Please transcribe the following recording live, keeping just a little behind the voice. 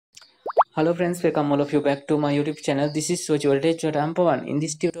Hello friends, welcome all of you back to my YouTube channel. This is Joyeuse number 1. In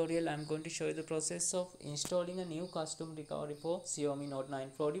this tutorial, I'm going to show you the process of installing a new custom recovery for Xiaomi Note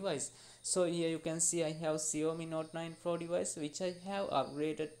 9 Pro device. So here you can see I have Xiaomi Note 9 Pro device which I have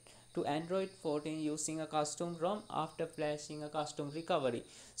upgraded to Android 14 using a custom ROM after flashing a custom recovery.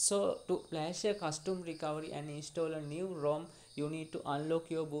 So to flash a custom recovery and install a new ROM, you need to unlock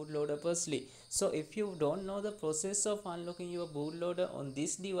your bootloader firstly. So if you don't know the process of unlocking your bootloader on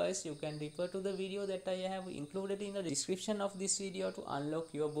this device, you can refer to the video that I have included in the description of this video to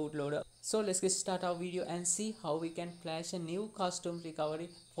unlock your bootloader. So let's get start our video and see how we can flash a new custom recovery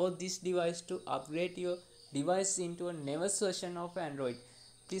for this device to upgrade your device into a newest version of Android.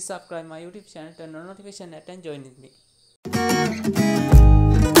 Please subscribe my YouTube channel, turn on notification and join with me.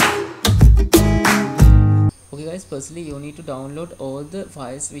 Okay guys, firstly you need to download all the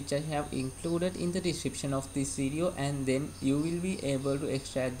files which I have included in the description of this video, and then you will be able to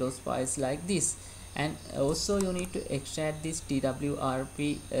extract those files like this. And also you need to extract this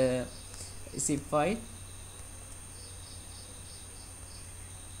TWRP zip file,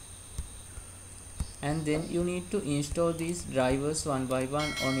 and then you need to install these drivers one by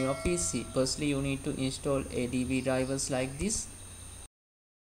one on your PC. Firstly you need to install ADB drivers like this.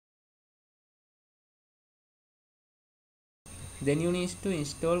 Then you need to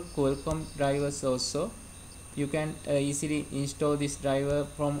install Qualcomm drivers also. You can easily install this driver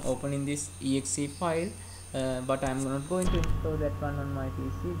from opening this exe file, but I'm not going to install that one on my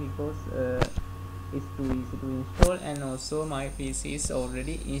PC because it's too easy to install, and also my PC is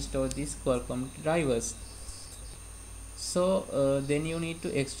already installed these Qualcomm drivers. So then you need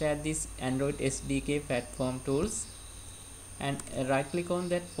to extract this Android SDK platform tools, and right click on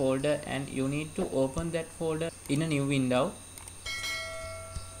that folder, and you need to open that folder in a new window.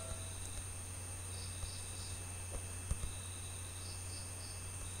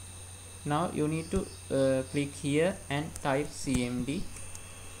 Now you need to click here and type cmd,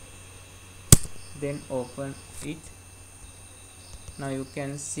 then open it. Now you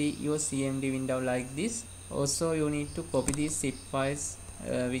can see your cmd window like this. Also you need to copy these zip files,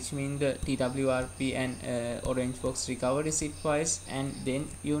 which mean the TWRP and OrangeFox recovery zip files, and then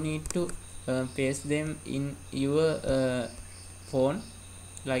you need to paste them in your phone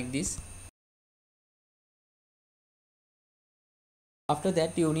like this. After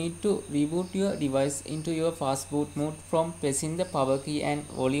that you need to reboot your device into your fast boot mode from pressing the power key and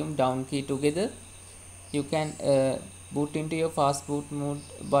volume down key together. You can boot into your fast boot mode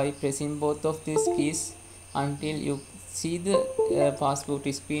by pressing both of these keys until you see the fast boot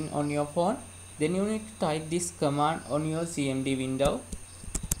screen on your phone. Then you need to type this command on your CMD window.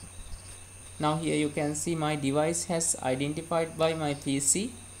 Now here you can see my device has identified by my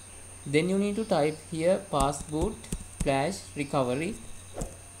PC. Then you need to type here fast boot flash recovery.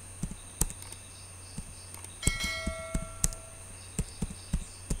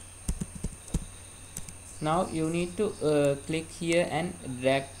 Now you need to click here and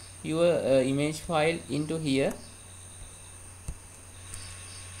drag your image file into here,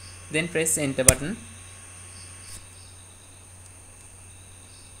 then press enter button.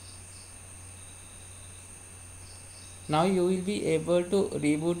 Now you will be able to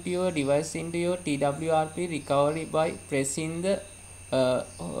reboot your device into your TWRP recovery by pressing the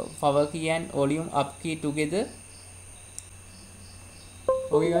power key and volume up key together.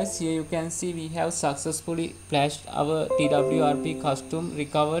 Okay guys, here you can see we have successfully flashed our TWRP custom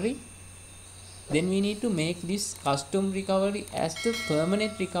recovery. Then we need to make this custom recovery as the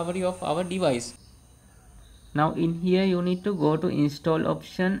permanent recovery of our device. Now in here you need to go to install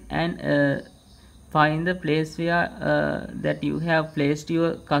option and find the place where that you have placed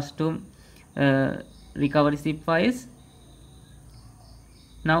your custom recovery zip files.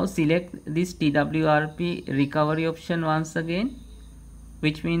 Now select this TWRP recovery option once again,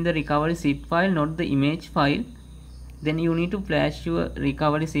 which means the recovery zip file, not the image file. Then you need to flash your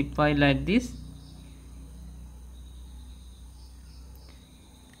recovery zip file like this.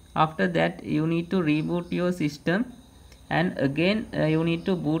 After that you need to reboot your system, and again you need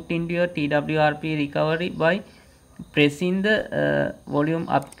to boot into your TWRP recovery by pressing the volume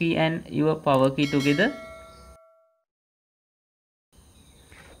up key and your power key together.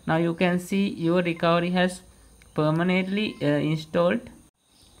 Now you can see your recovery has permanently installed.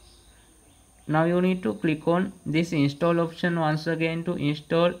 Now you need to click on this install option once again to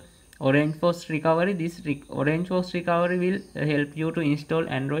install OrangeFox recovery. This OrangeFox recovery will help you to install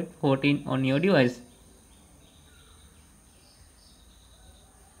Android 14 on your device.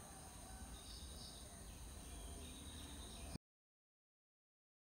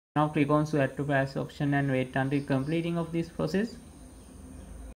 Now click on add to flash option and wait until completing of this process.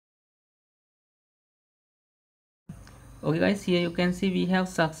 Okay guys, here you can see we have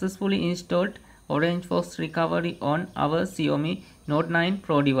successfully installed OrangeFox recovery on our Xiaomi Note 9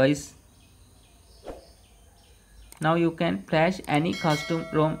 Pro device. Now you can flash any custom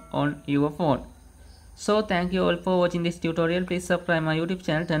ROM on your phone. So thank you all for watching this tutorial. Please subscribe my YouTube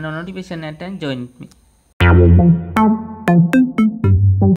channel, turn on notification and join me.